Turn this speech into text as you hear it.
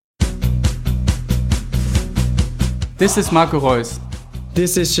This is Marco Reus.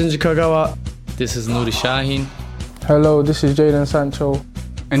 This is Shinji Kagawa. This is Nuri Sahin. Hello, this is Jadon Sancho.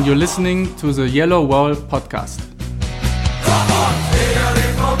 And you're listening to the Yellow Wall podcast.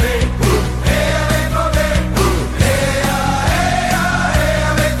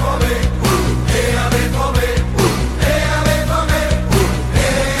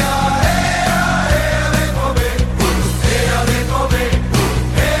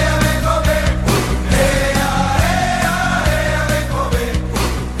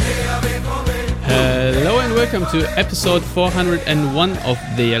 Welcome to episode 401 of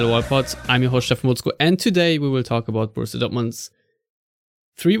the Yellow Wall Pods. I'm your host, Steffen Mutzko, and today we will talk about Borussia Dortmund's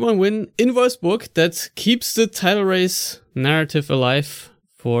 3-1 win in Wolfsburg that keeps the title race narrative alive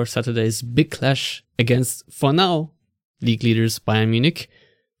for Saturday's big clash against, for now, league leaders Bayern Munich.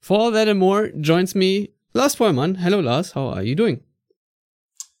 For all that and more, joins me Lars Pollmann. Hello Lars, how are you doing?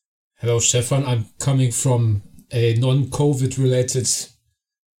 Hello Stefan, I'm coming from a non-COVID related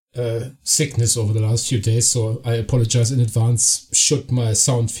sickness over the last few days, so I apologize in advance should my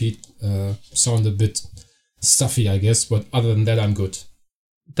sound feed sound a bit stuffy, I guess, but other than that I'm good.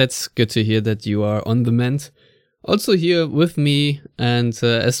 That's good to hear that you are on the mend. Also here with me, and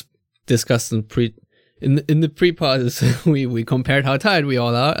as discussed in the pre-pod, we compared how tired we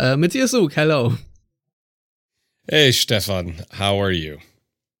all are. Matthias Zug, hello. Hey Stefan, how are you?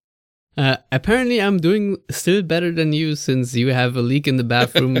 Apparently I'm doing still better than you, since you have a leak in the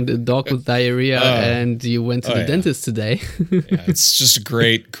bathroom, the dog with diarrhea, and you went to the dentist today. Yeah, it's just a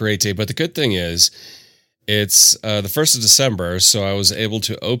great day. But the good thing is, it's the 1st of December, so I was able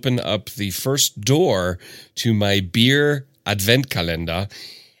to open up the first door to my beer Adventkalender.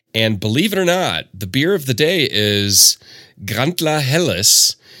 And believe it or not, the beer of the day is Grandler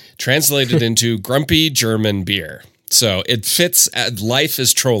Helles, translated into grumpy German beer. So it fits. Life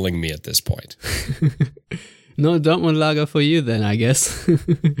is trolling me at this point. No Dortmund lager for you then, I guess.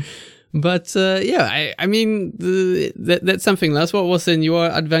 But I mean, that's something. Lars, what was in your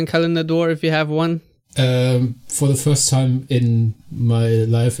advent calendar door, if you have one? For the first time in my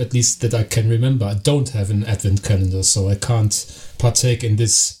life, at least that I can remember, I don't have an advent calendar, so I can't partake in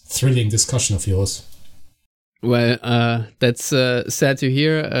this thrilling discussion of yours. Well, that's sad to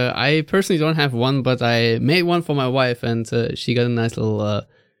hear. I personally don't have one, but I made one for my wife, and she got a nice little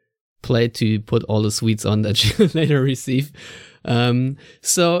plate to put all the sweets on that she'll later receive.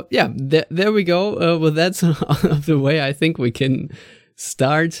 So, yeah, there we go. With that out of the way, I think we can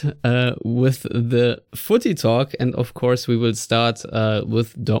start with the footy talk. And, of course, we will start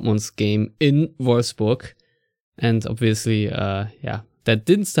with Dortmund's game in Wolfsburg. And, obviously, that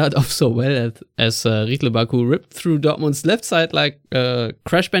didn't start off so well as Riedle Baku ripped through Dortmund's left side like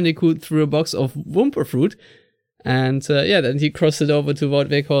Crash Bandicoot through a box of Wumper fruit. And then he crossed it over to Wout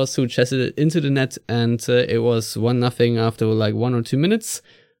Weghorst, who chested it into the net, and it was 1-0 after like 1 or 2 minutes.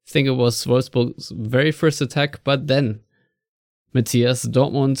 I think it was Wolfsburg's very first attack, but then Matthias,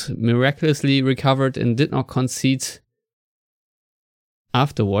 Dortmund miraculously recovered and did not concede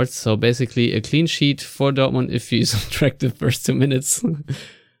afterwards. So basically a clean sheet for Dortmund if you subtract the first 2 minutes.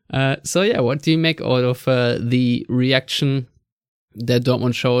 What do you make out of the reaction that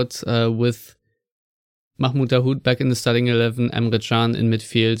Dortmund showed with Mahmoud Dahoud back in the starting 11, Emre Can in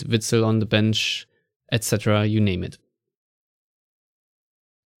midfield, Witsel on the bench, etc., you name it?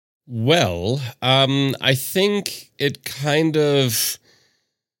 Well, I think it kind of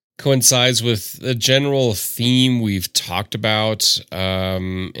coincides with the general theme we've talked about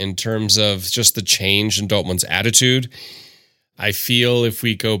in terms of just the change in Dortmund's attitude. I feel if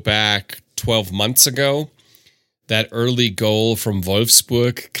we go back 12 months ago, that early goal from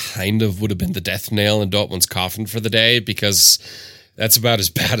Wolfsburg kind of would have been the death nail in Dortmund's coffin for the day, because that's about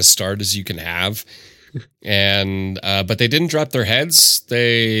as bad a start as you can have. And but they didn't drop their heads.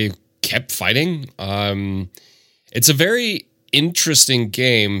 They kept fighting. It's a very interesting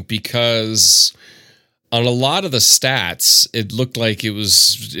game because on a lot of the stats, it looked like it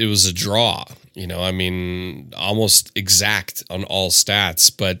was a draw. You know, I mean, almost exact on all stats.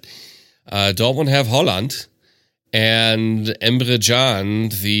 But Dortmund have Holland and Emre Can,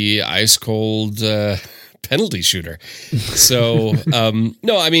 the ice-cold penalty shooter. So,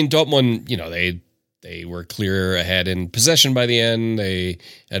 no, I mean, Dortmund, you know, they were clear ahead in possession by the end. They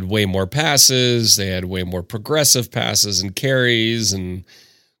had way more passes. They had way more progressive passes and carries and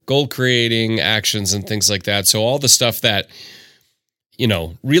goal-creating actions and things like that. So all the stuff that, you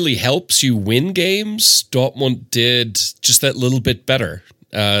know, really helps you win games, Dortmund did just that little bit better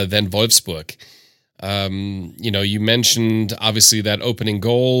than Wolfsburg. You know, you mentioned obviously that opening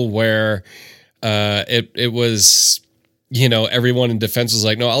goal where it was, you know, everyone in defense was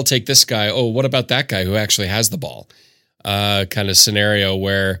like, no, I'll take this guy. Oh, what about that guy who actually has the ball? kind of scenario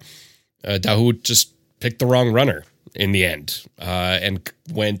where Dahoud just picked the wrong runner in the end and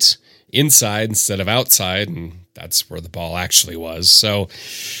went inside instead of outside, and that's where the ball actually was. So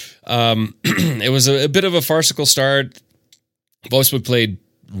it was a bit of a farcical start. Wolfsburg played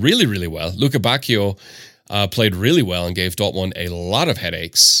really, really well. Luca Bacchio played really well and gave Dortmund a lot of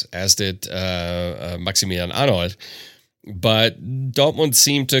headaches, as did Maximilian Arnold. But Dortmund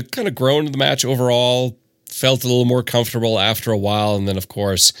seemed to kind of grow into the match overall, felt a little more comfortable after a while. And then, of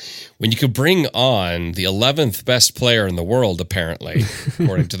course, when you could bring on the 11th best player in the world, apparently,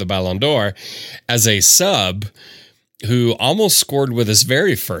 according to the Ballon d'Or, as a sub who almost scored with his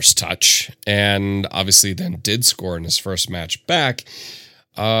very first touch and obviously then did score in his first match back,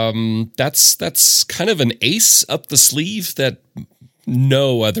 that's kind of an ace up the sleeve that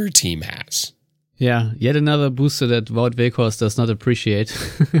no other team has. Yeah, yet another booster that Wout Weghorst does not appreciate.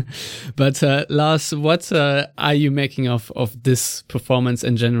 But Lars, what are you making of this performance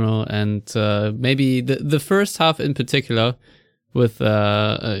in general, and maybe the first half in particular, with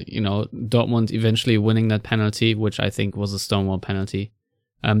Dortmund eventually winning that penalty, which I think was a Stonewall penalty.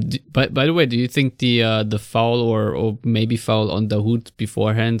 By the way, do you think the foul or maybe foul on Dahoud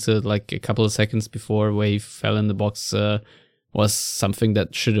beforehand, like a couple of seconds before where he fell in the box, was something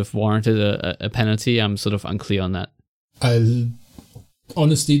that should have warranted a penalty? I'm sort of unclear on that. I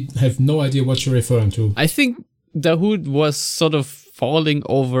honestly have no idea what you're referring to. I think Dahoud was sort of falling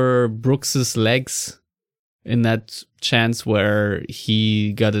over Brooks's legs in that chance where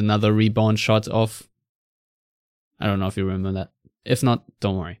he got another rebound shot off. I don't know if you remember that. If not,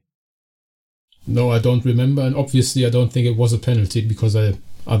 don't worry. No, I don't remember, and obviously I don't think it was a penalty, because I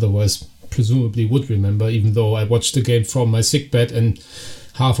otherwise presumably would remember, even though I watched the game from my sickbed and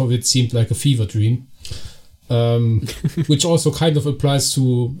half of it seemed like a fever dream. Which also kind of applies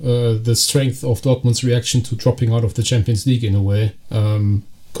to the strength of Dortmund's reaction to dropping out of the Champions League in a way,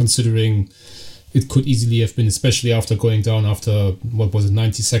 considering it could easily have been, especially after going down after,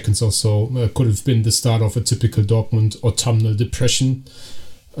 90 seconds or so, could have been the start of a typical Dortmund autumnal depression,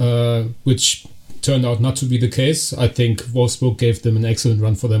 which turned out not to be the case. I think Wolfsburg gave them an excellent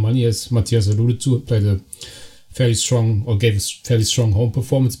run for their money, as Matthias alluded to. Played a fairly strong, or gave a fairly strong home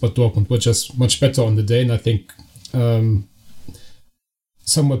performance, but Dortmund were just much better on the day. And I think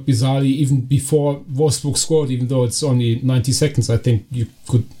somewhat bizarrely, even before Wolfsburg scored, even though it's only 90 seconds, I think you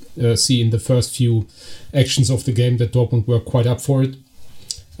could see in the first few actions of the game that Dortmund were quite up for it.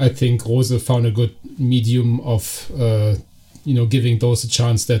 I think Rose found a good medium of giving those a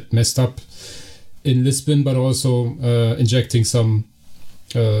chance that messed up in Lisbon, but also injecting some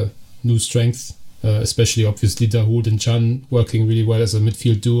new strength, especially obviously Dahoud and Can working really well as a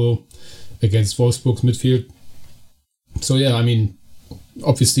midfield duo against Wolfsburg's midfield. So yeah, I mean,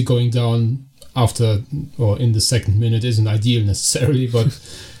 obviously going down after or in the second minute isn't ideal necessarily, but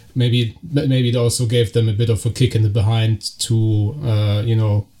maybe it also gave them a bit of a kick in the behind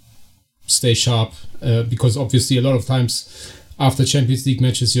to stay sharp, because obviously a lot of times after Champions League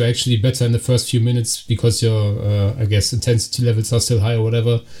matches you're actually better in the first few minutes because your intensity levels are still high or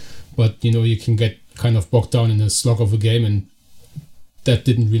whatever, but you can get kind of bogged down in the slog of a game, and that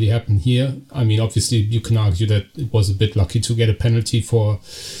didn't really happen here. I mean, obviously you can argue that it was a bit lucky to get a penalty for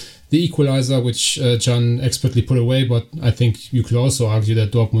the equalizer, which Can expertly put away, but I think you could also argue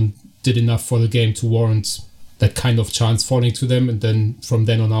that Dortmund did enough for the game to warrant that kind of chance falling to them, and then from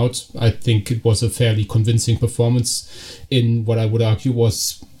then on out, I think it was a fairly convincing performance in what I would argue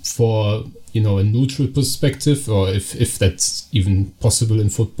was, for a neutral perspective, or if that's even possible in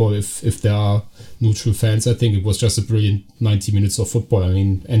football, if there are neutral fans, I think it was just a brilliant 90 minutes of football. I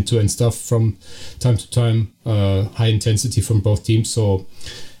mean, end-to-end stuff from time to time, high intensity from both teams. So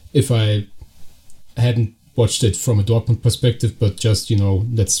if I hadn't watched it from a Dortmund perspective, but just,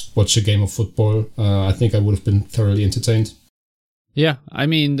 let's watch a game of football, I think I would have been thoroughly entertained. Yeah, I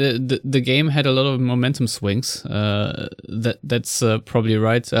mean, the game had a lot of momentum swings. That's probably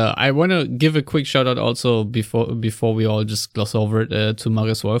right. I want to give a quick shout out also before we all just gloss over it to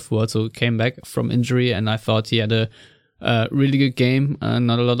Marius Wolf, who also came back from injury, and I thought he had a really good game,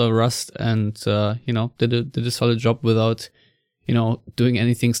 not a lot of rust, and did a solid job without doing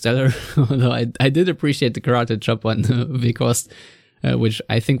anything stellar. Although I did appreciate the karate chop on Weghorst, which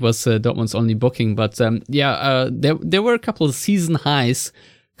I think was Dortmund's only booking. But there were a couple of season highs,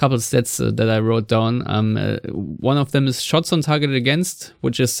 couple of stats that I wrote down. One of them is shots on target against,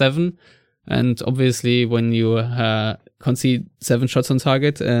 which is 7. And obviously when you concede 7 shots on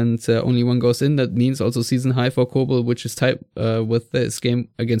target and only 1 goes in, that means also season high for Kobel, which is tied with this game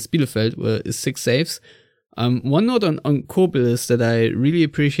against Bielefeld, is 6 saves. One note on Kobel is that I really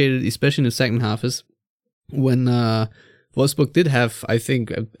appreciated, especially in the second half, is when Wolfsburg did have, I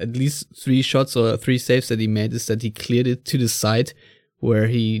think, at least 3 shots or 3 saves that he made, is that he cleared it to the side where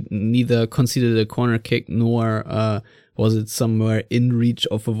he neither conceded a corner kick nor was it somewhere in reach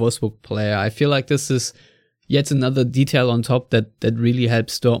of a Wolfsburg player. I feel like this is yet another detail on top that really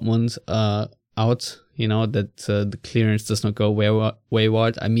helps Dortmund out, that the clearance does not go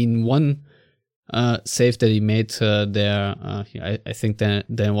wayward. I mean, one save that he made there, I think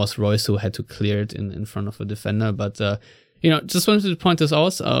then was Royce who had to clear it in front of a defender. But, just wanted to point this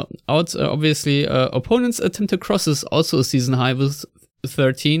out. Obviously, opponents' attempted crosses also a season high with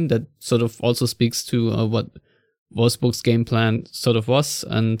 13. That sort of also speaks to what Wolfsburg's game plan sort of was.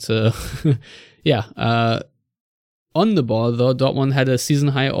 And on the ball, though, Dortmund had a season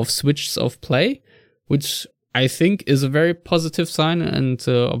high of switches of play, which I think is a very positive sign, and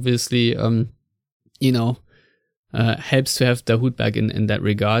obviously, helps to have Dahoud back in that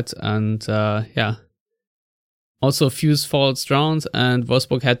regard. And also fewest falls drowned, and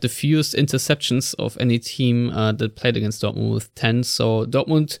Wolfsburg had the fewest interceptions of any team that played against Dortmund with 10. So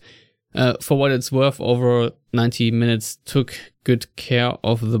Dortmund, for what it's worth, over 90 minutes took good care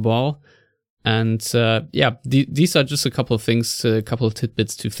of the ball. And these are just a couple of things, a couple of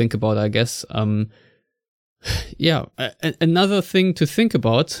tidbits to think about, I guess. Another thing to think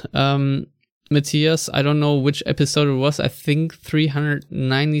about, Matthias, I don't know which episode it was, I think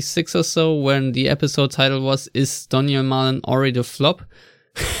 396 or so, when the episode title was, Is Donyell Malen already a flop?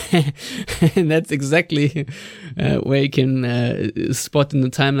 And that's exactly where you can spot in the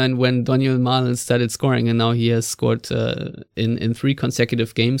timeline when Donyell Malen started scoring, and now he has scored in 3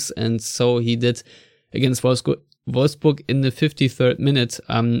 consecutive games, and so he did against Wolfsburg in the 53rd minute.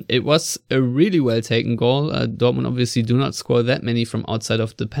 It was a really well taken goal. Dortmund obviously do not score that many from outside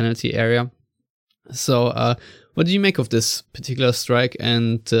of the penalty area. So what do you make of this particular strike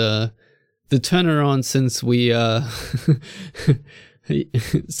and the turnaround since we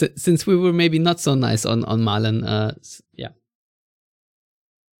since we were maybe not so nice on Malen?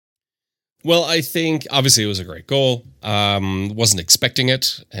 Well, I think obviously it was a great goal. Wasn't expecting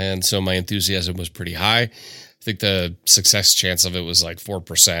it, and so my enthusiasm was pretty high. I think the success chance of it was like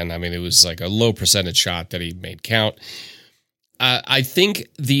 4%. I mean, it was like a low percentage shot that he made count. I think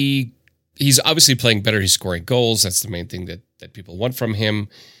he's obviously playing better. He's scoring goals. That's the main thing that people want from him.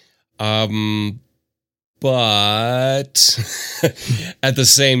 But at the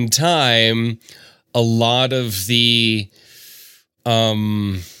same time, a lot of the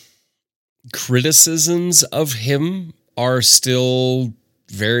criticisms of him are still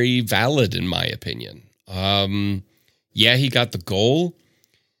very valid, in my opinion. He got the goal,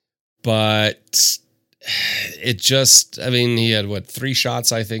 but it just, he had 3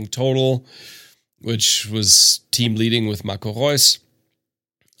 shots, I think, total, which was team leading with Marco Reus.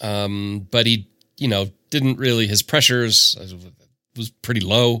 But he, didn't really, his pressures was pretty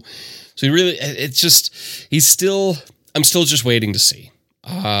low. So I'm still just waiting to see,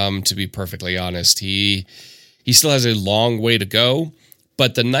 to be perfectly honest. He still has a long way to go.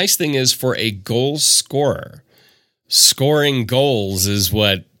 But the nice thing is, for a goal scorer, scoring goals is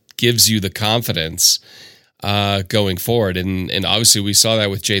what gives you the confidence going forward. And obviously we saw that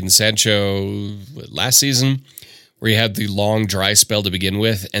with Jadon Sancho last season, where he had the long dry spell to begin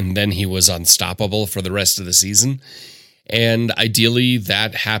with, and then he was unstoppable for the rest of the season. And ideally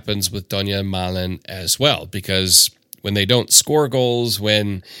that happens with Donyell Malen as well, because when they don't score goals,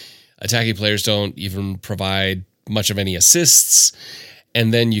 when attacking players don't even provide much of any assists,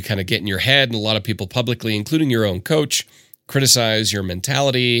 and then you kind of get in your head, and a lot of people publicly, including your own coach, criticize your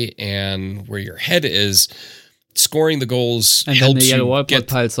mentality and where your head is. Scoring the goals and helps then the yellow you wallpaper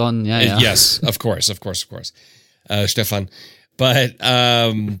piles on. Yes, of course. Stefan. But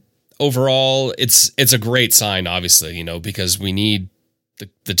overall, it's a great sign, obviously, because we need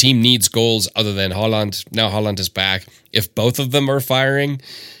the team needs goals other than Haaland. Now Haaland is back. If both of them are firing,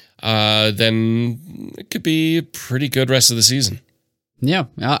 then it could be a pretty good rest of the season. Yeah.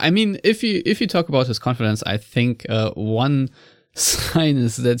 If you talk about his confidence, I think one sign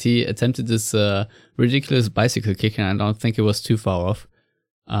is that he attempted this ridiculous bicycle kick, and I don't think it was too far off.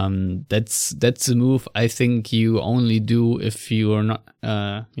 That's a move I think you only do if you are not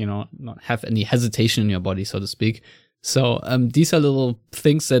not have any hesitation in your body, so to speak. So these are little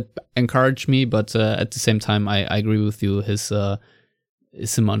things that encourage me, but at the same time I agree with you. His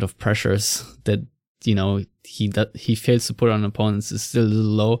amount of pressures that he fails to put on opponents is still a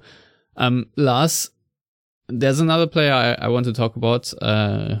little low. Lars, there's another player I want to talk about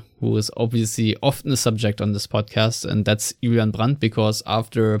who is obviously often a subject on this podcast, and that's Julian Brandt, because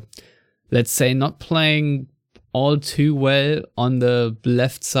after, let's say, not playing all too well on the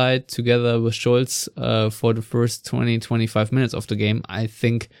left side together with Scholz for the first 20-25 minutes of the game. I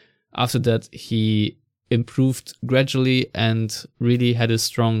think after that he improved gradually and really had a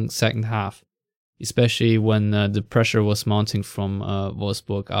strong second half, especially when the pressure was mounting from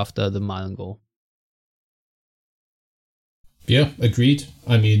Wolfsburg after the Malen goal. Yeah, agreed.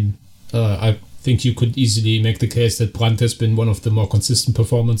 I mean, I think you could easily make the case that Brandt has been one of the more consistent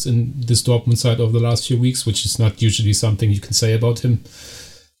performers in this Dortmund side over the last few weeks, which is not usually something you can say about him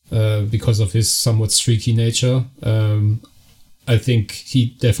because of his somewhat streaky nature. I think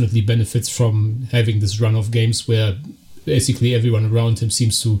he definitely benefits from having this run of games where basically everyone around him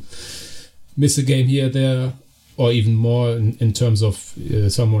seems to miss a game here or there, or even more in terms of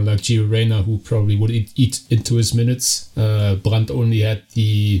someone like Gio Reyna, who probably would eat into his minutes. Brandt only had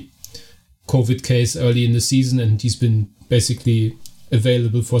the COVID case early in the season, and he's been basically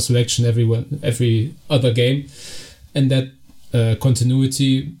available for selection every other game, and that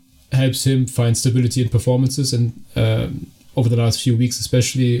continuity helps him find stability in performances. And over the last few weeks,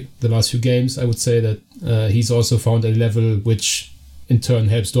 especially the last few games, I would say that he's also found a level which in turn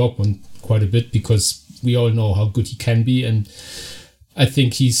helps Dortmund quite a bit, because we all know how good he can be, and I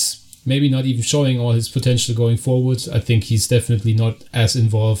think he's maybe not even showing all his potential going forward. I think he's definitely not as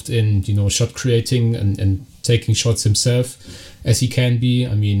involved in, shot creating and taking shots himself as he can be.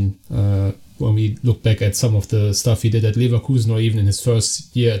 I mean, when we look back at some of the stuff he did at Leverkusen, or even in his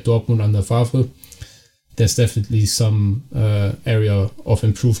first year at Dortmund under Favre, there's definitely some area of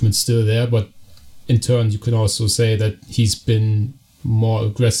improvement still there. But in turn, you can also say that he's been more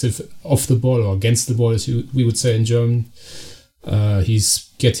aggressive off the ball, or against the ball, as we would say in German. He's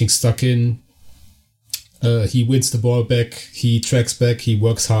getting stuck in. He wins the ball back. He tracks back. He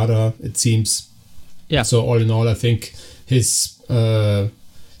works harder, it seems. Yeah. So all in all, I think his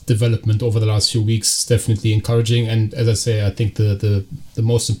development over the last few weeks is definitely encouraging. And as I say, I think the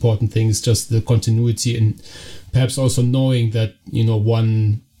most important thing is just the continuity, and perhaps also knowing that,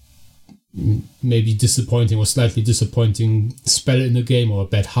 one maybe disappointing or slightly disappointing spell in a game, or a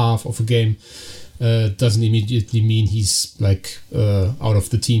bad half of a game, doesn't immediately mean he's out of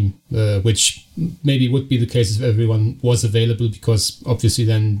the team, which maybe would be the case if everyone was available, because obviously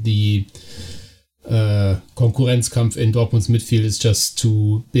then the Konkurrenzkampf in Dortmund's midfield is just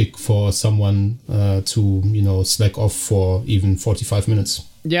too big for someone to slack off for even 45 minutes.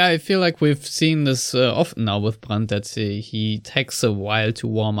 Yeah, I feel like we've seen this often now with Brandt, that he takes a while to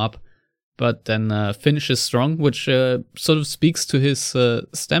warm up, but then finishes strong, which sort of speaks to his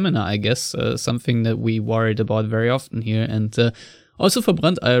stamina, I guess, something that we worried about very often here. And also for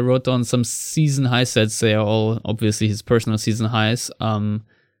Brandt, I wrote down some season high sets. They are all obviously his personal season highs, and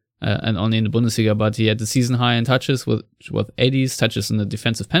only in the Bundesliga, but he had the season high in touches with 80s touches in the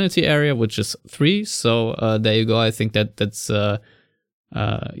defensive penalty area, which is 3. So there you go. I think that's in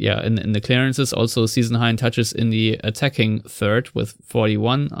the clearances, also season high in touches in the attacking third with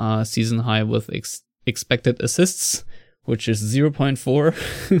 41, season high with expected assists, which is 0.4,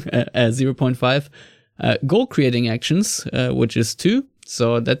 0.5, goal creating actions, which is 2.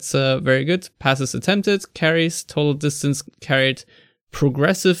 So that's very good. Passes attempted, carries, total distance carried,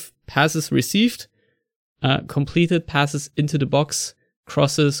 progressive passes received, completed passes into the box,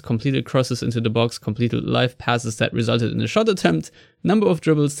 completed crosses into the box, completed live passes that resulted in a shot attempt, number of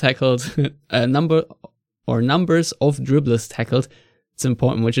dribbles tackled, numbers of dribbles tackled, it's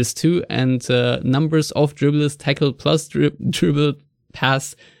important, which is 2, and numbers of dribbles tackled plus dribble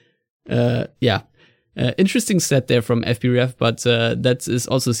pass. Interesting stat there from FBref, but that is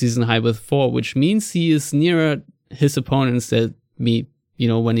also season high with 4, which means he is nearer his opponents than me,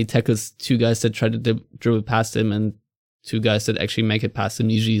 when he tackles 2 guys that try to dribble past him, and 2 guys that actually make it past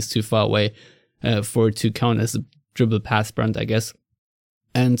him. Usually he's too far away for it to count as a dribble pass Brandt, I guess.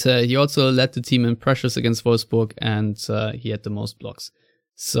 And he also led the team in pressures against Wolfsburg, and he had the most blocks.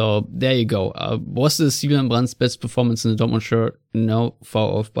 So there you go. Was this Julian Brandt's best performance in the Dortmund shirt? No, far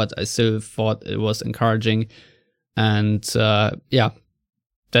off, but I still thought it was encouraging. And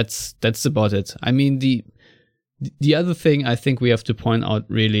that's about it. I mean, the other thing I think we have to point out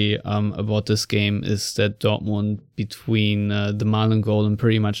really about this game is that Dortmund, between the Malen goal and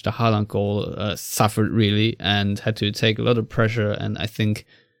pretty much the Haaland goal, suffered really and had to take a lot of pressure. And I think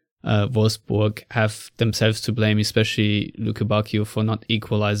Wolfsburg have themselves to blame, especially Luke Bacchio, for not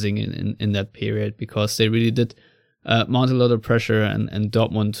equalizing in that period, because they really did mount a lot of pressure. And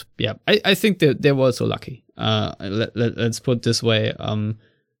Dortmund, I think that they were also lucky. Let's put it this way.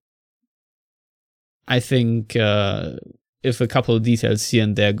 I think if a couple of details here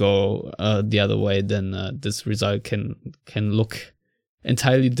and there go the other way, then this result can look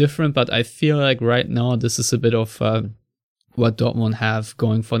entirely different, but I feel like right now this is a bit of what Dortmund have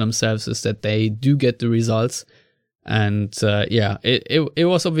going for themselves, is that they do get the results. And it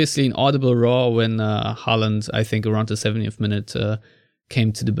was obviously an audible roar when Haaland, I think around the 70th minute,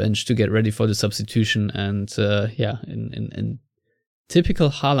 came to the bench to get ready for the substitution. And in typical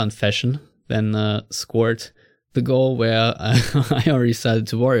Haaland fashion, then scored the goal where I already started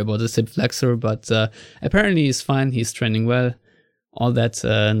to worry about the hip flexor, but apparently he's fine, he's training well, all that.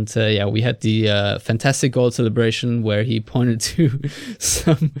 And we had the fantastic goal celebration where he pointed to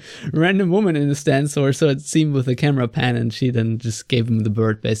some random woman in the stands, or so it seemed, with a camera pan, and she then just gave him the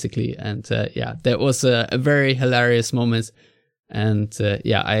bird basically. And that was a very hilarious moment, and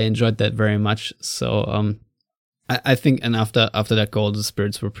I enjoyed that very much. So I think, and after that goal, the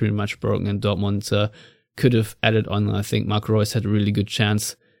spirits were pretty much broken, and Dortmund could have added on. I think Marco Reus had a really good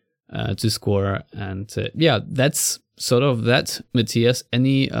chance to score, and that's sort of that. Matthias,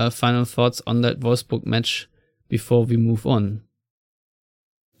 any final thoughts on that Wolfsburg match before we move on?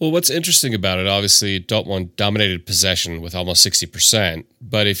 Well, what's interesting about it, obviously, Dortmund dominated possession with almost 60%.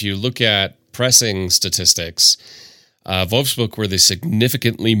 But if you look at pressing statistics, Wolfsburg were the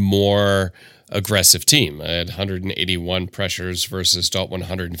significantly more aggressive team at 181 pressures versus Dortmund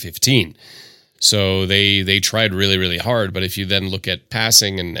 115. So they tried really, really hard. But if you then look at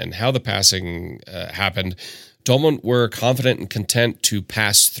passing and how the passing happened, Dortmund were confident and content to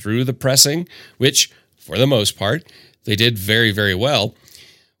pass through the pressing, which, for the most part, they did very, very well.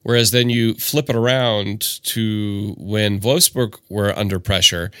 Whereas then you flip it around to when Wolfsburg were under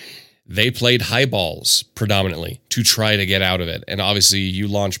pressure, they played high balls predominantly to try to get out of it. And obviously you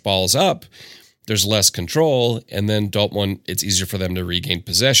launch balls up, there's less control, and then Dortmund, it's easier for them to regain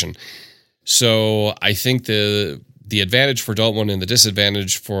possession. So I think the advantage for Dortmund and the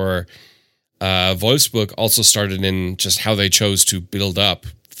disadvantage for Wolfsburg also started in just how they chose to build up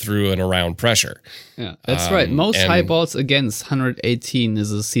through and around pressure. Yeah, that's right. Most high balls against 118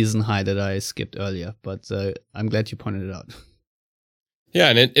 is a season high that I skipped earlier, but I'm glad you pointed it out. Yeah,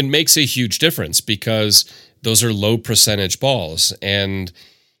 and it makes a huge difference because those are low percentage balls. And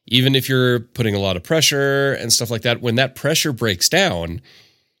even if you're putting a lot of pressure and stuff like that, when that pressure breaks down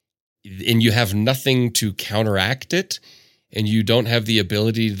and you have nothing to counteract it, and you don't have the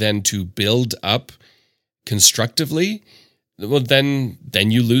ability then to build up constructively, well, then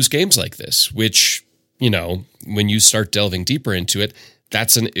you lose games like this, which, when you start delving deeper into it,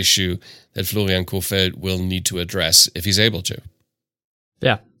 that's an issue that Florian Kohfeldt will need to address if he's able to.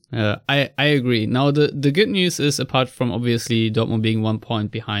 Yeah, I agree. Now, the good news is, apart from obviously Dortmund being 1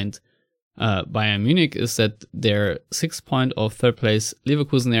 point behind Bayern Munich, is that they're 6 points of third place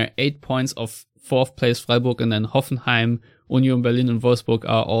Leverkusen, they're 8 points of fourth place Freiburg, and then Hoffenheim, Union Berlin and Wolfsburg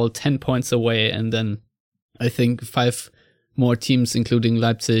are all 10 points away, and then I think 5 more teams, including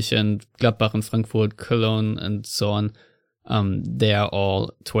Leipzig and Gladbach and Frankfurt, Cologne, and so on, they are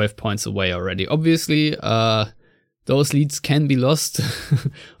all 12 points away already. Obviously, those leads can be lost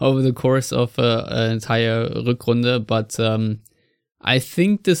over the course of an entire Rückrunde, but I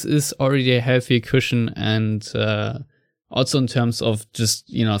think this is already a healthy cushion, and also in terms of just,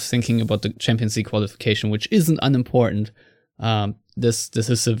 thinking about the Champions League qualification, which isn't unimportant. This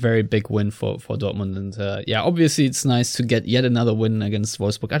is a very big win for Dortmund, and obviously it's nice to get yet another win against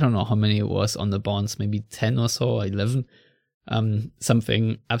Wolfsburg. I don't know how many it was on the bounce, maybe 10 or so, or 11,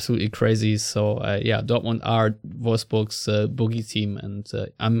 something absolutely crazy. So Dortmund are Wolfsburg's boogie team, and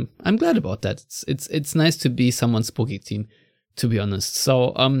I'm glad about that. It's nice to be someone's boogie team, to be honest.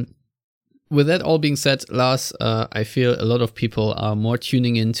 So with that all being said, Lars, I feel a lot of people are more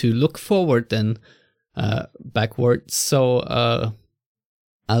tuning in to look forward than backward. So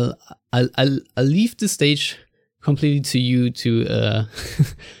I'll leave the stage completely to you to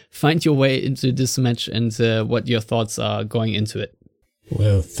find your way into this match and what your thoughts are going into it.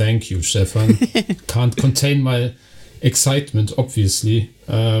 Well, thank you, Stefan. Can't contain my excitement, obviously.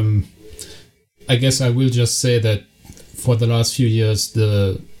 I guess I will just say that for the last few years,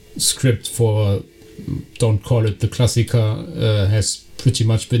 the script for Don't Call It the Klassiker has pretty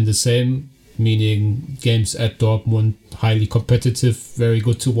much been the same, meaning games at Dortmund, highly competitive, very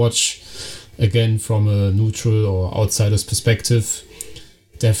good to watch, again from a neutral or outsider's perspective.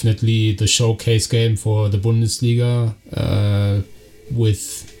 Definitely the showcase game for the Bundesliga,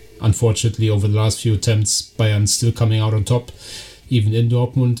 with, unfortunately, over the last few attempts, Bayern still coming out on top, even in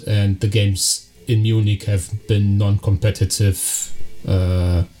Dortmund, and the games in Munich have been non-competitive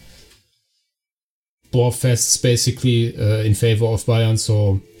bore fests, basically, in favor of Bayern.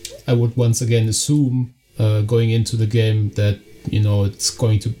 So I would once again assume, going into the game, that it's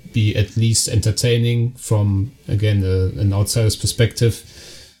going to be at least entertaining from, again, an outsider's perspective.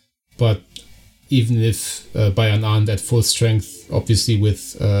 But even if Bayern aren't at full strength, obviously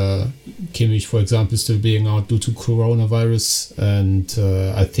with Kimmich, for example, still being out due to coronavirus, and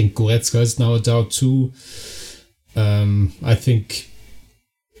I think Goretzka is now a doubt too. I think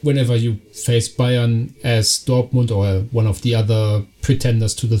whenever you face Bayern as Dortmund or one of the other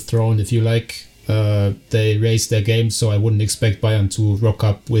pretenders to the throne, if you like, they raise their game, so I wouldn't expect Bayern to rock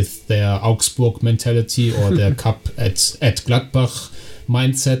up with their Augsburg mentality or their cup at Gladbach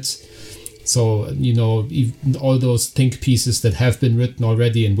mindset. So, even all those think pieces that have been written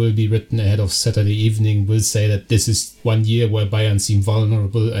already and will be written ahead of Saturday evening will say that this is one year where Bayern seem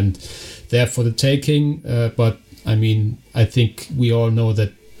vulnerable and there for the taking. But, I think we all know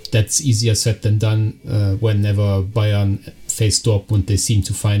that that's easier said than done. Whenever Bayern face Dortmund, they seem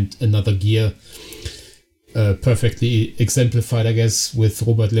to find another gear. Perfectly exemplified, I guess, with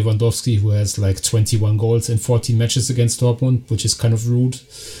Robert Lewandowski, who has like 21 goals in 14 matches against Dortmund, which is kind of rude.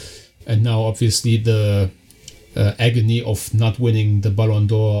 And now, obviously, the agony of not winning the Ballon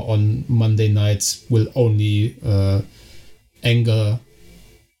d'Or on Monday night will only anger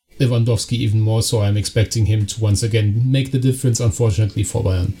Lewandowski even more. So I'm expecting him to once again make the difference, unfortunately, for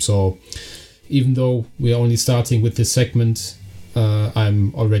Bayern. So even though we're only starting with this segment,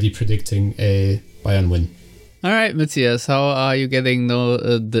 I'm already predicting a Bayern win. All right, Matthias, how are you getting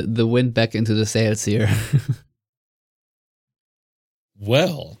the wind back into the sails here?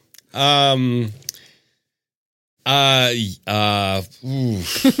 Well,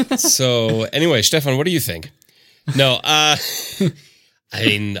 so anyway, Stefan, what do you think? No,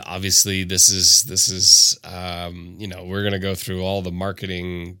 obviously this is we're going to go through all the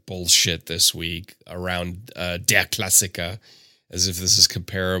marketing bullshit this week around Der Klassiker, as if this is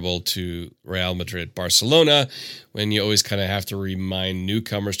comparable to Real Madrid, Barcelona, when you always kind of have to remind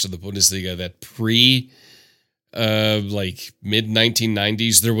newcomers to the Bundesliga that mid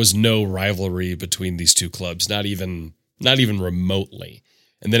 1990s, there was no rivalry between these two clubs, not even remotely.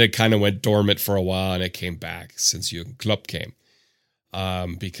 And then it kind of went dormant for a while, and it came back since Jürgen Klopp came,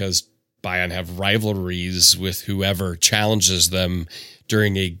 because Bayern have rivalries with whoever challenges them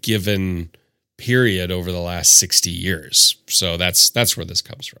during a given period over the last 60 years. So that's where this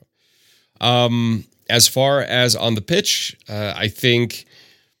comes from. As far as on the pitch, I think,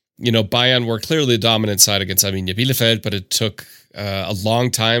 Bayern were clearly the dominant side against Arminia Bielefeld, but it took a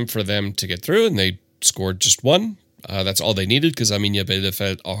long time for them to get through, and they scored just one. That's all they needed, because Arminia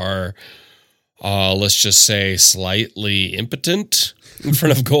Bielefeld are, let's just say, slightly impotent in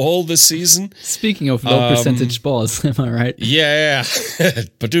front of goal this season. Speaking of low percentage balls, am I right? Yeah.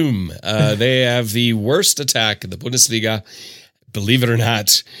 Badoom. They have the worst attack in the Bundesliga, believe it or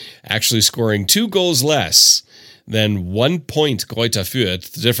not, actually scoring 2 goals less than 1 point Greuther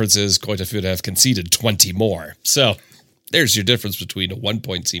Fürth. The difference is Greuther Fürth have conceded 20 more. So there's your difference between a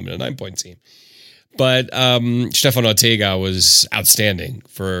 1-point team and a 9-point team. But Stefan Ortega was outstanding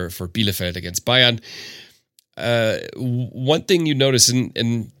for Bielefeld against Bayern. One thing you notice,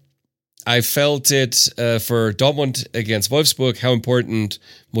 and I felt it for Dortmund against Wolfsburg, how important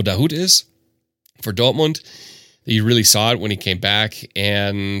Modahut is for Dortmund. You really saw it when he came back,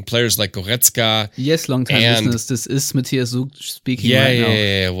 and players like Goretzka. Yes, long-time listeners, this is Matthias Zug speaking right now.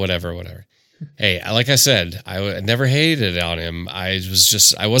 Yeah, whatever. Hey, like I said, I never hated on him. I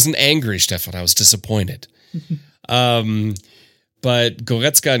wasn't angry, Stefan. I was disappointed. But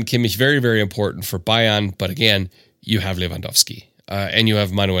Goretzka and Kimmich, very, very important for Bayern. But again, you have Lewandowski and you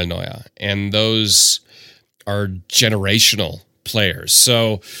have Manuel Neuer, and those are generational players.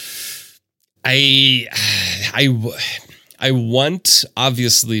 So I want,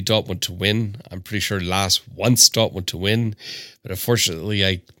 obviously, Dortmund to win. I'm pretty sure Lars wants Dortmund to win, but unfortunately,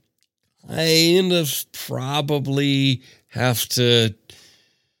 I kind of probably have to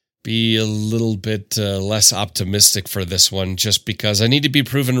be a little bit less optimistic for this one, just because I need to be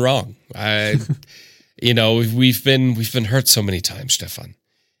proven wrong. We've been hurt so many times, Stefan,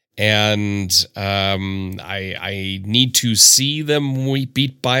 and I need to see them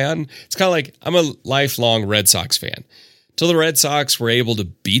beat Bayern. It's kind of like I'm a lifelong Red Sox fan. Till the Red Sox were able to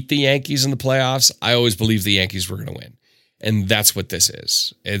beat the Yankees in the playoffs, I always believed the Yankees were going to win. And that's what this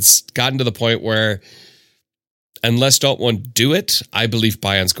is. It's gotten to the point where unless Dortmund do it, I believe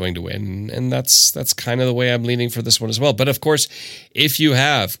Bayern's going to win. And that's kind of the way I'm leaning for this one as well. But of course, if you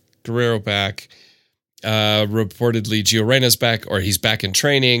have Guerrero back, reportedly Gio Reyna's back, or he's back in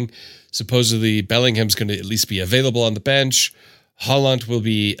training, supposedly Bellingham's going to at least be available on the bench. Haaland will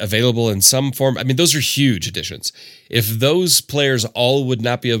be available in some form. I mean, those are huge additions. If those players all would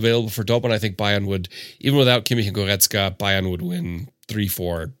not be available for Dortmund, I think Bayern would, even without Kimmich and Goretzka, Bayern would win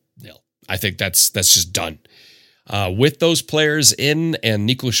 3-4-0. I think that's just done. With those players in and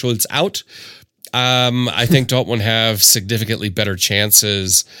Nico Schulz out, I think Dortmund have significantly better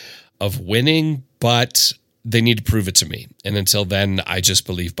chances of winning, but they need to prove it to me. And until then, I just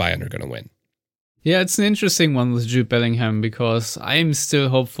believe Bayern are going to win. Yeah, it's an interesting one with Jude Bellingham because I'm still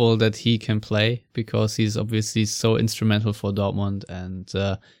hopeful that he can play because he's obviously so instrumental for Dortmund and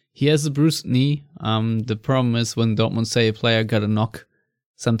he has a bruised knee. The problem is when Dortmund say a player got a knock,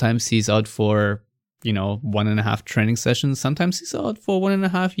 sometimes he's out for 1.5 training sessions. Sometimes he's out for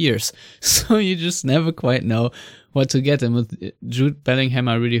 1.5 years. So you just never quite know what to get. And with Jude Bellingham,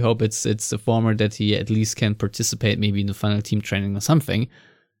 I really hope it's the former that he at least can participate maybe in the final team training or something.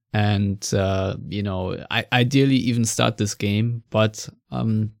 And, I ideally even start this game. But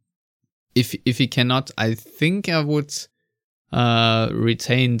if he cannot, I think I would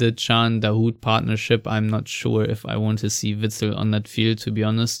retain the Can Dahoud partnership. I'm not sure if I want to see Witsel on that field, to be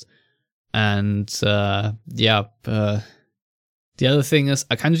honest. And the other thing is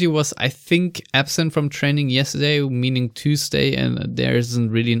Akanji was, I think, absent from training yesterday, meaning Tuesday, and there isn't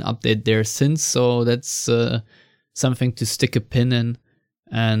really an update there since. So that's something to stick a pin in.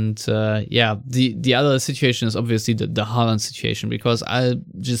 And the other situation is obviously the Haaland situation, because I'll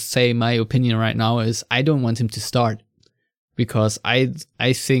just say my opinion right now is I don't want him to start. Because I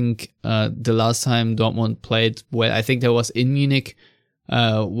think the last time Dortmund played, well, I think that was in Munich,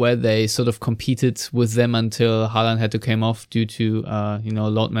 where they sort of competed with them until Haaland had to come off due to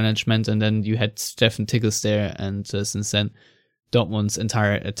load management, and then you had Steffen Tigges there, and since then Dortmund's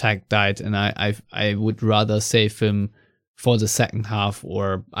entire attack died, and I would rather save him for the second half,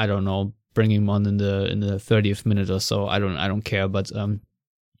 or I don't know, bring him on in the 30th minute or so. I don't care, but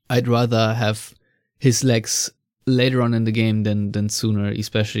I'd rather have his legs later on in the game than sooner,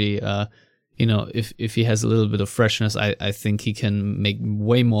 especially if he has a little bit of freshness. I think he can make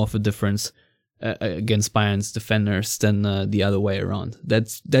way more of a difference against Bayern's defenders than the other way around.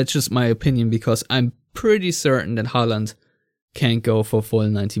 That's just my opinion, because I'm pretty certain that Haaland can't go for full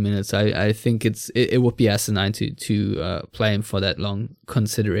 90 minutes. I think it would be asinine to play him for that long,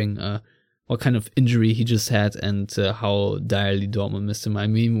 considering what kind of injury he just had and how direly Dortmund missed him. I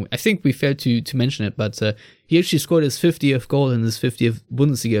mean, I think we failed to mention it, but he actually scored his 50th goal in his 50th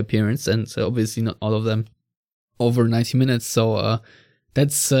Bundesliga appearance, and obviously not all of them over 90 minutes. So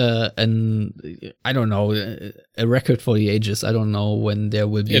that's a record for the ages. I don't know when there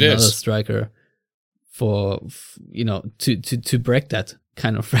will be another striker for to break that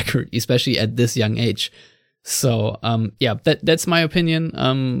kind of record, especially at this young age. So that's my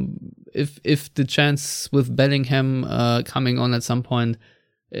opinion. If the chance with Bellingham coming on at some point,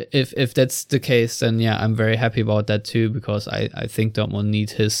 if that's the case, then I'm very happy about that too, because I think Dortmund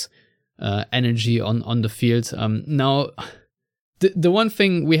need his energy on the field. Now, the one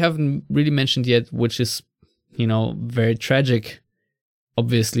thing we haven't really mentioned yet, which is very tragic,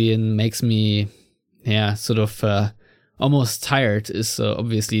 obviously, and makes me sort of almost tired, is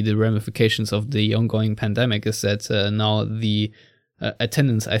obviously the ramifications of the ongoing pandemic, is that now the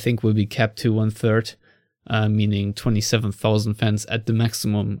attendance, I think, will be capped to 1/3, meaning 27,000 fans at the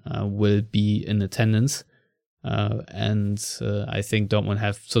maximum will be in attendance. And I think Dortmund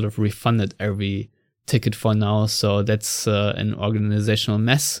have sort of refunded every ticket for now, so that's an organizational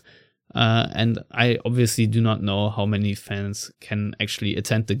mess. And I obviously do not know how many fans can actually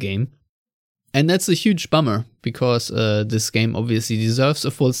attend the game. And that's a huge bummer, because this game obviously deserves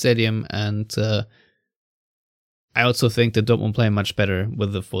a full stadium, and I also think that Dortmund play much better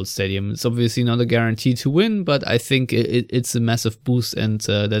with the full stadium. It's obviously not a guarantee to win, but I think it's a massive boost, and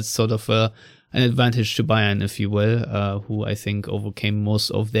that's sort of an advantage to Bayern, if you will, who I think overcame most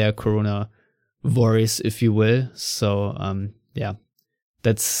of their corona worries, if you will. So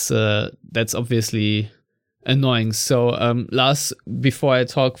that's obviously annoying. So Lars, before I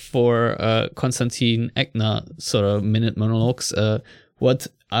talk for Konstantin Eckner sort of minute monologues, what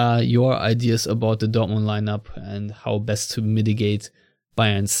are your ideas about the Dortmund lineup and how best to mitigate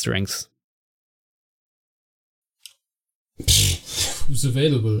Bayern's strengths? Who's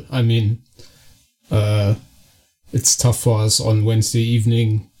available? I mean, it's tough for us on Wednesday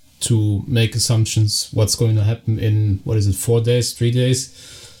evening to make assumptions what's going to happen in, 3 days?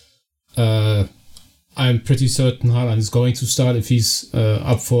 I'm pretty certain Haaland is going to start if he's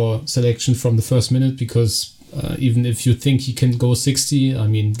up for selection from the first minute, because even if you think he can go 60, I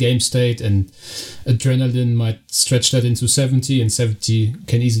mean, game state and adrenaline might stretch that into 70, and 70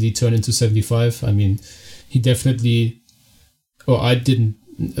 can easily turn into 75. I mean, he definitely I didn't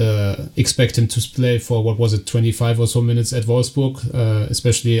expect him to play for, 25 or so minutes at Wolfsburg,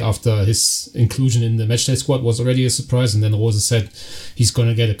 especially after his inclusion in the matchday squad was already a surprise. And then Rose said he's going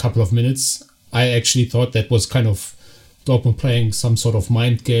to get a couple of minutes. I actually thought that was kind of Dortmund playing some sort of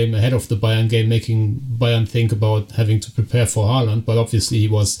mind game ahead of the Bayern game, making Bayern think about having to prepare for Haaland. But obviously he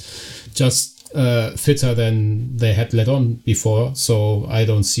was just fitter than they had let on before. So I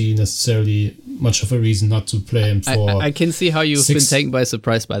don't see necessarily much of a reason not to play him for... I can see how you've been taken by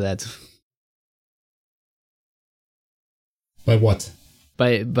surprise by that. By what?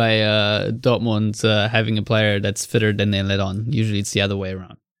 By Dortmund having a player that's fitter than they let on. Usually it's the other way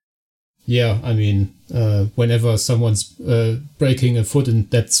around. Yeah, I mean, whenever someone's breaking a foot, and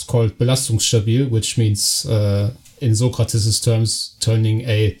that's called belastungsstabil, which means, in Socrates' terms, turning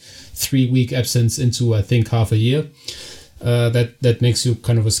a 3-week absence into, I think, half a year, that makes you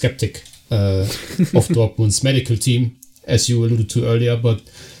kind of a skeptic of Dortmund's medical team, as you alluded to earlier. But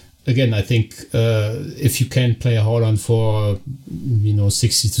again, I think if you can play Haaland for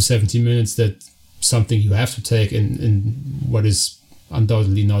 60 to 70 minutes, that's something you have to take in what is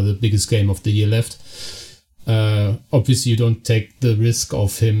undoubtedly now the biggest game of the year left. Obviously, you don't take the risk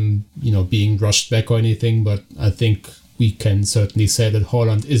of him, being rushed back or anything. But I think we can certainly say that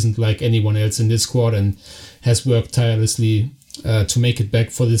Haaland isn't like anyone else in this squad and has worked tirelessly to make it back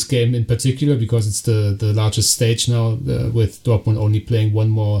for this game in particular, because it's the largest stage now, with Dortmund only playing one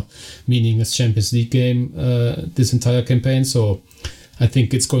more meaningless Champions League game this entire campaign. So I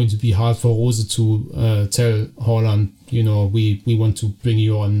think it's going to be hard for Rose to tell Haaland, we want to bring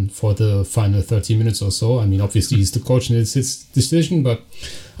you on for the final 30 minutes or so. I mean, obviously he's the coach and it's his decision, but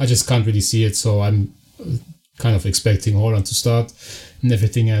I just can't really see it. So I'm kind of expecting Haaland to start, and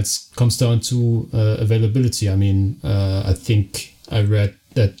everything else comes down to availability. I mean, I think I read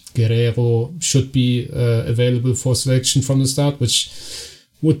that Guerreiro should be available for selection from the start, which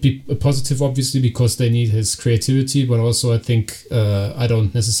would be a positive, obviously, because they need his creativity. But also, I think I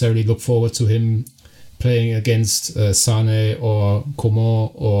don't necessarily look forward to him playing against Sane or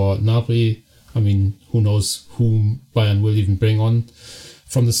Coman or Gnabry. I mean, who knows whom Bayern will even bring on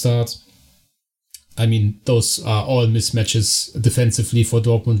from the start. I mean, those are all mismatches defensively for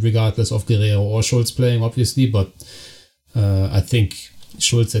Dortmund, regardless of Guerreiro or Schulz playing, obviously. But I think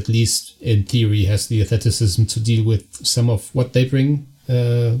Schulz, at least in theory, has the athleticism to deal with some of what they bring.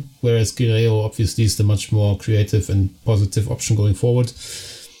 Whereas Guerreiro obviously is the much more creative and positive option going forward.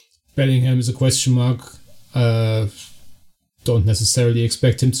 Bellingham is a question mark. Don't necessarily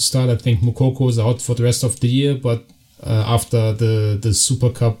expect him to start. I think Moukoko is out for the rest of the year, but after the Super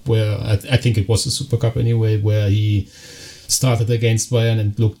Cup, where I think it was the Super Cup anyway, where he started against Bayern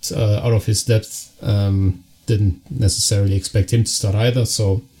and looked out of his depth, didn't necessarily expect him to start either.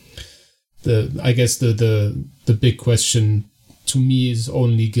 So I guess the big question to me is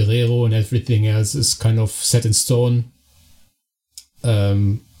only Guerreiro, and everything else is kind of set in stone.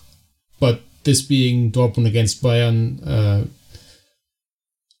 But this being Dortmund against Bayern,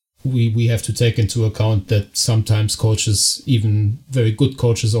 we have to take into account that sometimes coaches, even very good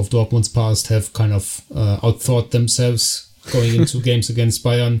coaches of Dortmund's past, have kind of outthought themselves going into games against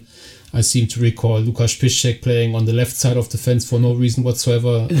Bayern. I seem to recall Lukas Piszczek playing on the left side of the fence for no reason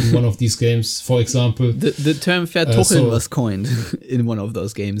whatsoever in one of these games, for example. The term Vertucheln was coined in one of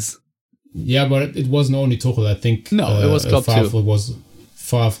those games. Yeah, but it wasn't only Tuchel. I think it was Klopp too.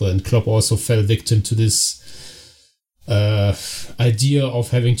 Favre, and Klopp also fell victim to this idea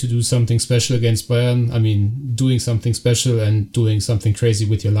of having to do something special against Bayern. I mean, doing something special and doing something crazy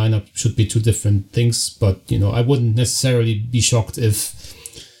with your lineup should be two different things. But, I wouldn't necessarily be shocked if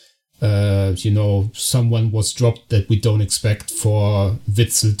someone was dropped that we don't expect for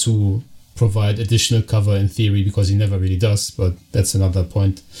Witsel to provide additional cover in theory, because he never really does, but that's another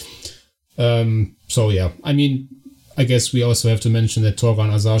point. So yeah, I mean, I guess we also have to mention that Thorgan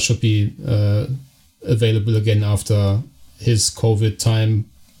Hazard should be available again after his COVID time.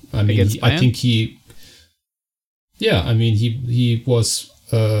 I mean, I think he was,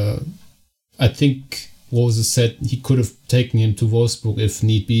 I think Rose said he could have taken him to Wolfsburg if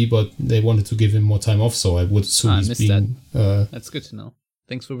need be, but they wanted to give him more time off, so I would assume he's being... That's good to know.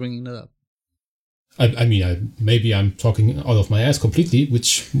 Thanks for bringing that up. I mean, maybe I'm talking out of my ass completely,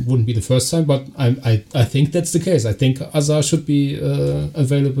 which wouldn't be the first time, but I think that's the case. I think Hazard should be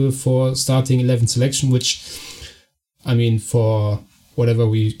available for starting 11 selection, which, I mean, for whatever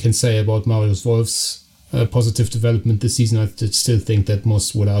we can say about Marius Wolf's positive development this season, I still think that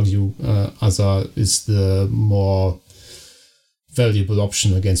most would argue Hazard is the more valuable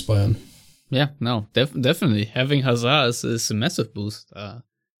option against Bayern. Yeah, no, definitely. Having Hazard is a massive boost.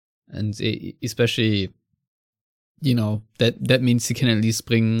 And especially that means he can at least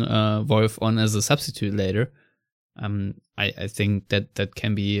bring Wolf on as a substitute later. I think that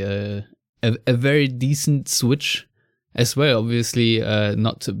can be a very decent switch as well. Obviously,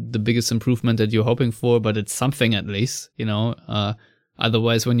 not the biggest improvement that you're hoping for, but it's something at least,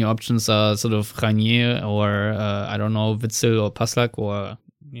 Otherwise, when your options are sort of Ranier or, I don't know, Witzel or Paslak or,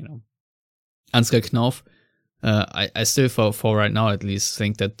 Ansgar Knauf, I still, for right now at least,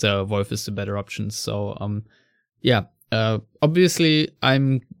 think that Wolf is the better option. So, obviously,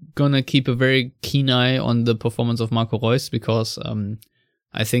 I'm gonna keep a very keen eye on the performance of Marco Reus because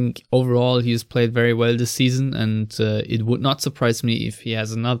I think overall he's played very well this season, and it would not surprise me if he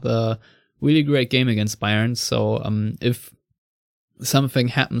has another really great game against Bayern. So if something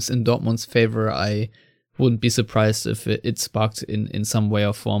happens in Dortmund's favor, I wouldn't be surprised if it's sparked in some way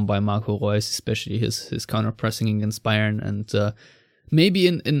or form by Marco Reus, especially his counter pressing against Bayern, and maybe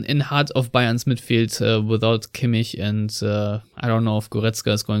in heart of Bayern's midfield without Kimmich, and I don't know if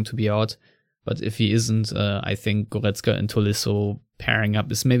Goretzka is going to be out, but if he isn't, I think Goretzka and Tolisso pairing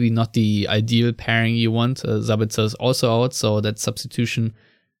up is maybe not the ideal pairing you want. Sabitzer is also out, so that substitution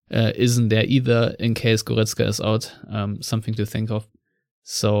isn't there either in case Goretzka is out. Something to think of.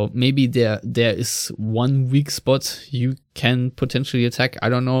 So maybe there is one weak spot you can potentially attack. I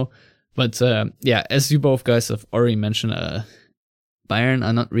don't know, but as you both guys have already mentioned, Bayern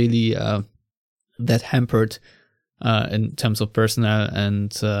are not really that hampered in terms of personnel,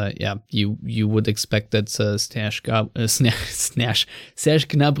 and you would expect that Serge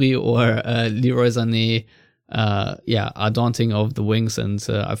Gnabry or Leroy Sané are daunting of the wings, and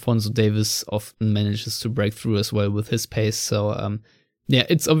Alphonso Davies often manages to break through as well with his pace. So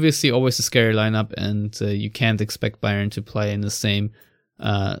it's obviously always a scary lineup, and you can't expect Bayern to play in the same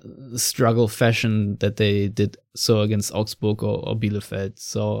struggle fashion that they did so against Augsburg or Bielefeld.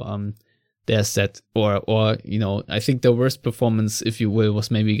 So there's that. Or I think the worst performance, if you will,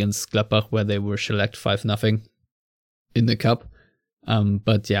 was maybe against Gladbach, where they were shellacked 5-0 in the cup.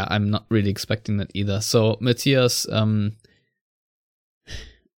 But yeah, I'm not really expecting that either. So Matthias, do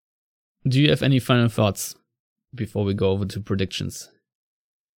you have any final thoughts before we go over to predictions?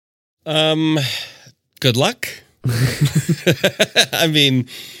 Good luck. I mean,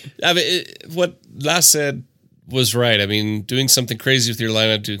 what Lars said was right. I mean, doing something crazy with your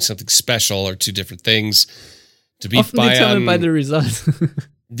lineup, doing something special, are two different things. To beat often Bayern, determined by the result.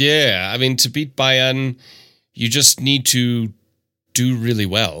 Yeah, I mean, to beat Bayern, you just need to do really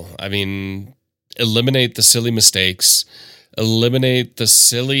well. I mean, eliminate the silly mistakes, eliminate the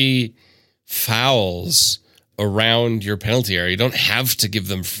silly fouls around your penalty area. You don't have to give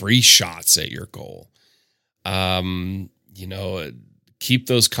them free shots at your goal. Keep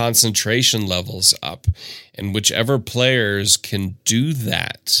those concentration levels up, and whichever players can do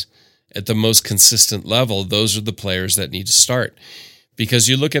that at the most consistent level, those are the players that need to start. Because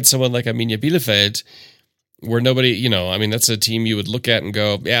you look at someone like Arminia Bielefeld, where nobody, that's a team you would look at and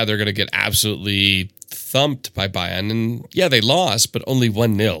go, yeah, they're going to get absolutely thumped by Bayern. And yeah, they lost, but only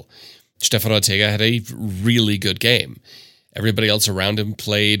 1-0. Stefan Ortega had a really good game. Everybody else around him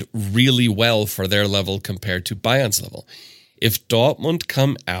played really well for their level compared to Bayern's level. If Dortmund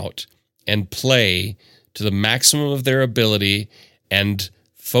come out and play to the maximum of their ability and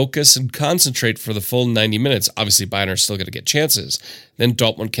focus and concentrate for the full 90 minutes, obviously Bayern are still going to get chances, then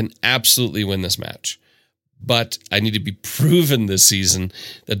Dortmund can absolutely win this match. But I need to be proven this season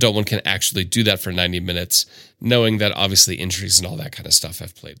that Dortmund can actually do that for 90 minutes, knowing that obviously injuries and all that kind of stuff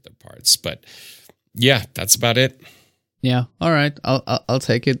have played their parts. But yeah, that's about it. Yeah, all right. I'll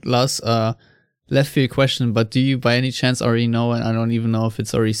take it. Lars, left field question, but do you by any chance already know, and I don't even know if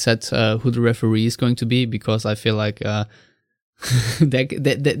it's already set, who the referee is going to be? Because I feel like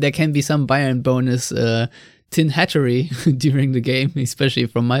there can be some Bayern bonus tin hattery during the game, especially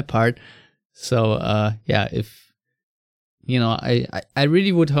from my part. So, if, I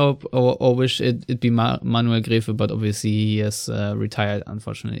really would hope or wish it'd be Manuel Gräfe, but obviously he has retired,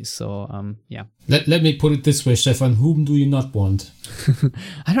 unfortunately. So, yeah. Let me put it this way, Stefan. Whom do you not want?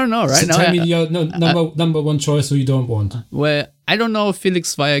 I don't know, right? So now, tell me your number one choice who you don't want. Well, I don't know if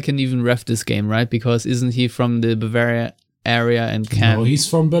Felix Zweier can even ref this game, right? Because isn't he from the Bavaria area and can... No, he's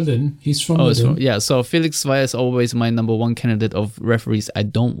from Berlin. Berlin. So Felix Zweier is always my number one candidate of referees I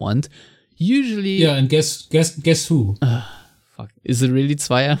don't want. Usually... Yeah, and guess who? Fuck. Is it really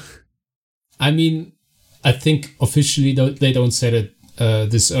Zweier? I mean, I think officially they don't say it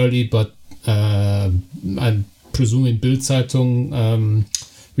this early, but I'm presuming Bild-Zeitung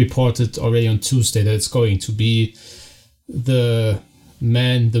reported already on Tuesday that it's going to be the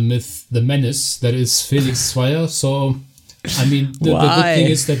man, the myth, the menace that is Felix Zweier. So, I mean, the good thing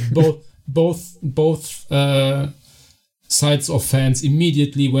is that both sides of fans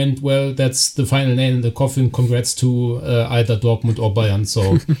immediately went, well, that's the final nail in the coffin. Congrats to either Dortmund or Bayern.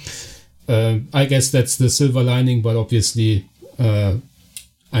 So I guess that's the silver lining. But obviously,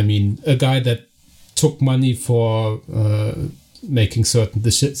 I mean, a guy that took money for making certain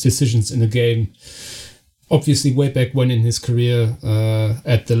decisions in a game, obviously way back when in his career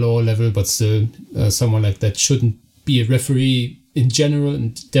at the lower level, but still someone like that shouldn't be a referee in general,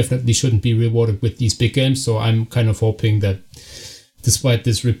 and definitely shouldn't be rewarded with these big games. So I'm kind of hoping that despite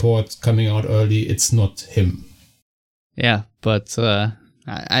this report coming out early, it's not him. Yeah, but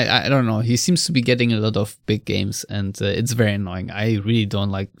I don't know. He seems to be getting a lot of big games, and it's very annoying. I really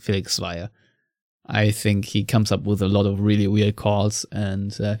don't like Felix Zweier. I think he comes up with a lot of really weird calls,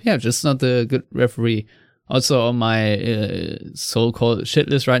 and just not a good referee. Also on my so-called shit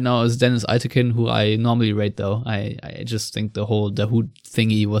list right now is Dennis Eitekin, who I normally rate though. I just think the whole Dahoud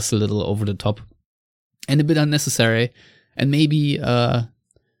thingy was a little over the top and a bit unnecessary. And maybe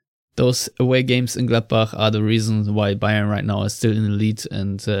those away games in Gladbach are the reason why Bayern right now is still in the lead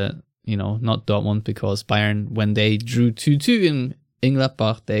and, not Dortmund, because Bayern, when they drew 2-2 in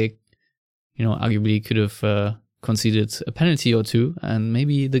Gladbach, they, arguably could have conceded a penalty or two, and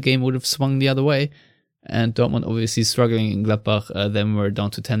maybe the game would have swung the other way. And Dortmund obviously struggling in Gladbach, then we're down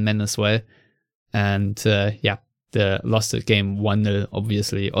to 10 men as well. And they lost the game 1-0,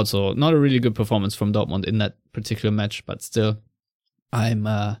 obviously. Also, not a really good performance from Dortmund in that particular match, but still, I'm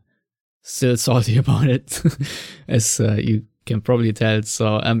still salty about it, as you can probably tell.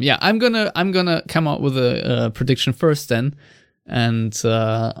 So, I'm gonna come out with a prediction first then. And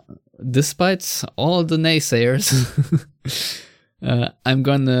despite all the naysayers, I'm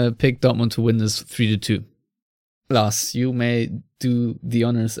gonna pick Dortmund to win this 3-2. Lars, you may do the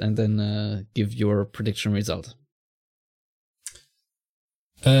honors and then give your prediction result.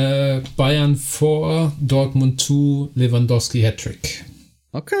 Bayern 4, Dortmund 2, Lewandowski hat-trick.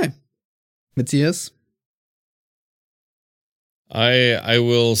 Okay. Matthias? I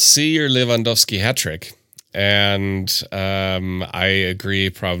will see your Lewandowski hat-trick. And I agree,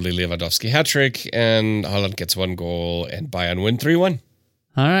 probably Lewandowski hat-trick, and Haaland gets 1 goal, and Bayern win 3-1.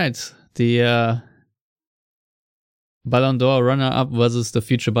 All right. The Ballon d'Or runner-up versus the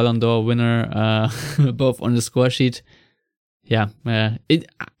future Ballon d'Or winner, both on the score sheet. Yeah,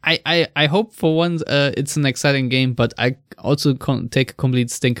 I hope for once it's an exciting game, but I also take a complete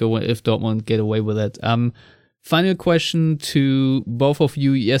stinker if Dortmund get away with it. Final question to both of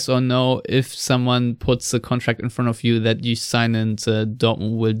you, yes or no, if someone puts a contract in front of you that you sign and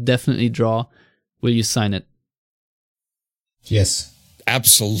Dortmund will definitely draw, will you sign it? Yes.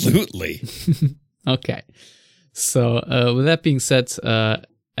 Absolutely. Okay. So with that being said,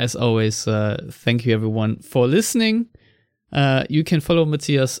 as always, thank you everyone for listening. You can follow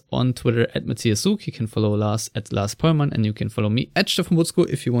Matthias on Twitter at Matthias Zug. You can follow Lars at Lars Pollmann, and you can follow me at Stefan Butzko.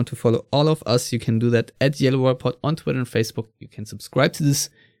 If you want to follow all of us, you can do that at YellowWallPod on Twitter and Facebook. You can subscribe to this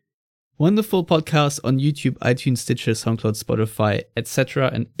wonderful podcast on YouTube, iTunes, Stitcher, SoundCloud, Spotify, etc.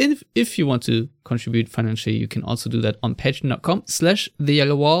 And if you want to contribute financially, you can also do that on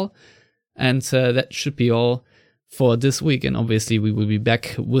patreon.com/theyellowwall. And that should be all for this week, and obviously we will be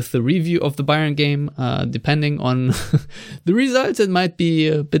back with the review of the Bayern game. Depending on the results, it might be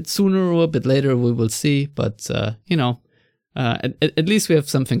a bit sooner or a bit later, we will see, but at least we have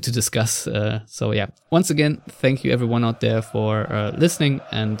something to discuss. So yeah, once again, thank you everyone out there for listening,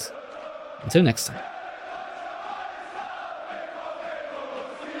 and until next time.